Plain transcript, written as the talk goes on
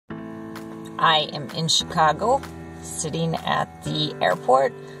I am in Chicago, sitting at the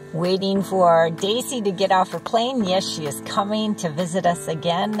airport, waiting for Daisy to get off her plane. Yes, she is coming to visit us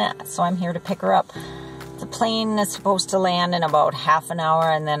again, so I'm here to pick her up. The plane is supposed to land in about half an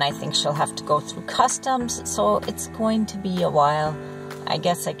hour, and then I think she'll have to go through customs, so it's going to be a while. I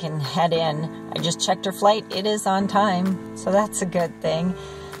guess I can head in. I just checked her flight. It is on time, so that's a good thing.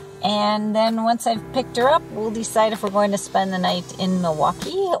 And then once I've picked her up, we'll decide if we're going to spend the night in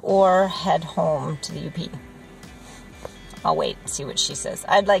Milwaukee or head home to the UP. I'll wait and see what she says.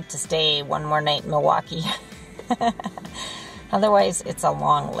 I'd like to stay one more night in Milwaukee. Otherwise, it's a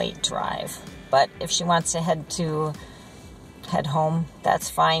long, late drive. But if she wants to head home,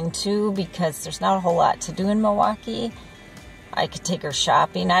 that's fine too, because there's not a whole lot to do in Milwaukee. I could take her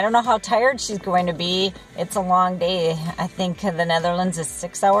shopping. I don't know how tired she's going to be. It's a long day. I think the Netherlands is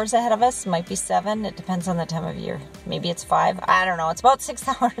 6 hours ahead of us. Might be 7. It depends on the time of year. Maybe it's 5. I don't know. It's about 6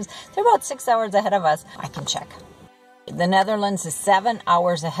 hours. They're about 6 hours ahead of us. I can check. The Netherlands is 7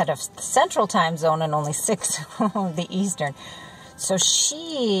 hours ahead of the Central Time Zone and only 6 of the Eastern. So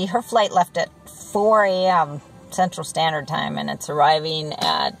her flight left at 4 a.m. Central Standard Time, and it's arriving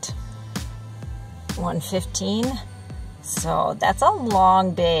at 1:15. So that's a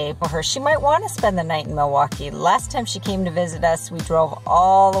long day for her. She might want to spend the night in Milwaukee. Last time she came to visit us, we drove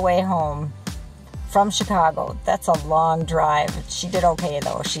all the way home from Chicago. That's a long drive. She did okay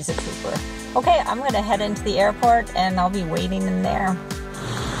though. She's a trooper. Okay, I'm going to head into the airport and I'll be waiting in there.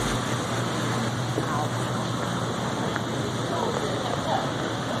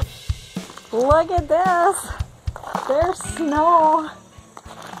 Look at this. There's snow.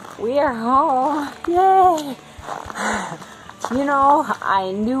 We are home. Yay! You know,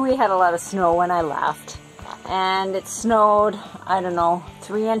 I knew we had a lot of snow when I left, and it snowed, I don't know,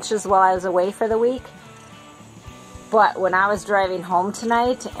 3 inches while I was away for the week. But when I was driving home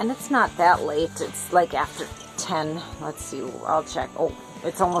tonight, and it's not that late, it's like after 10, let's see, I'll check. Oh,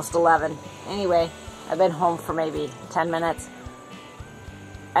 it's almost 11. Anyway, I've been home for maybe 10 minutes.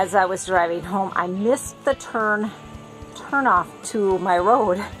 As I was driving home, I missed the turn off to my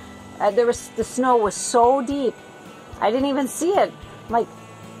road. The snow was so deep, I didn't even see it. I'm like,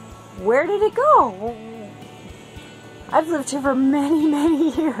 where did it go? I've lived here for many,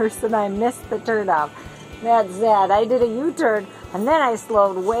 many years, and I missed the turn off. That's sad. I did a U-turn, and then I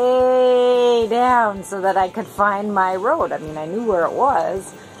slowed way down so that I could find my road. I mean, I knew where it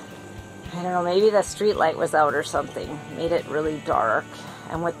was. I don't know, maybe the street light was out or something. Made it really dark,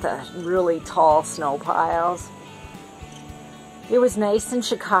 and with the really tall snow piles. It was nice in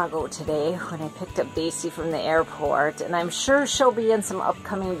Chicago today when I picked up Daisy from the airport, and I'm sure she'll be in some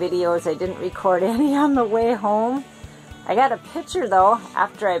upcoming videos. I didn't record any on the way home. I got a picture though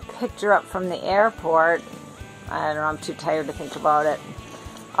after I picked her up from the airport. I don't know, I'm too tired to think about it.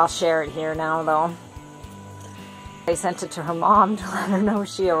 I'll share it here now though. I sent it to her mom to let her know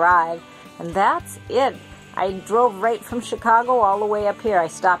she arrived, and that's it. I drove right from Chicago all the way up here. I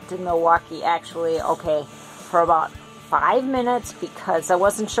stopped in Milwaukee actually, okay, for about 5 minutes because I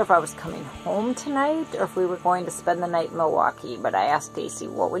wasn't sure if I was coming home tonight or if we were going to spend the night in Milwaukee. But I asked Daisy,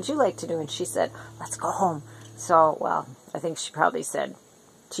 what would you like to do? And she said, let's go home. So, well, I think she probably said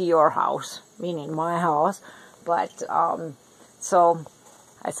to your house, meaning my house. But, so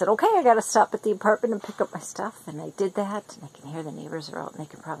I said, okay, I got to stop at the apartment and pick up my stuff. And I did that. And I can hear the neighbors are out and they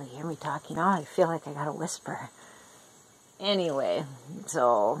can probably hear me talking. Oh, I feel like I got to whisper. Anyway,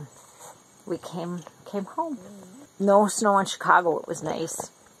 so we came home. No snow in Chicago. It was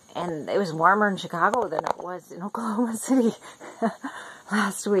nice. And it was warmer in Chicago than it was in Oklahoma City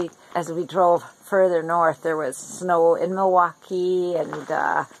last week. As we drove further north, there was snow in Milwaukee. And,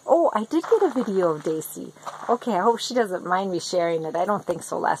 oh, I did get a video of Daisy. Okay, I hope she doesn't mind me sharing it. I don't think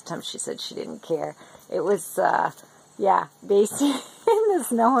so. Last time she said she didn't care. It was, yeah, Daisy in the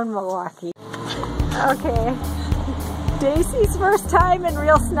snow in Milwaukee. Okay. Daisy's first time in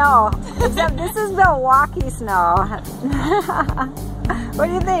real snow, except this is Milwaukee snow. What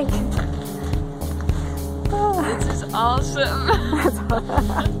do you think? This is awesome.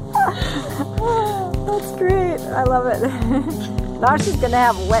 That's great. I love it. Now she's going to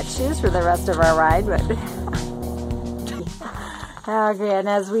have wet shoes for the rest of our ride. But okay, and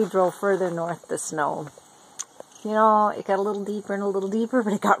as we drove further north, the snow, you know, it got a little deeper and a little deeper,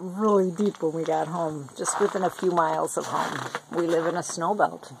 but it got really deep when we got home, just within a few miles of home. We live in a snow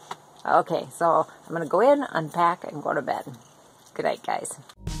belt. Okay, so I'm going to go in, unpack, and go to bed. Good night, guys.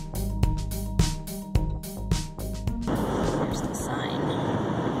 Here's the sign.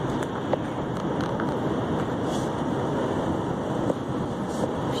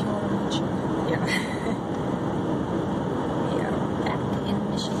 Pure Michigan. Yeah. We are back in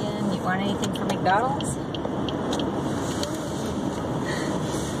Michigan. You want anything from McDonald's?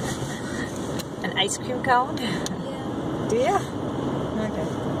 An ice cream cone? Yeah. Do ya? Okay.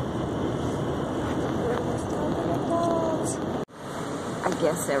 I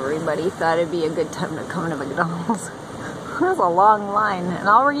guess everybody thought it'd be a good time to come to McDonald's. There's a long line, and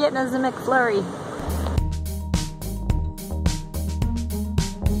all we're getting is a McFlurry.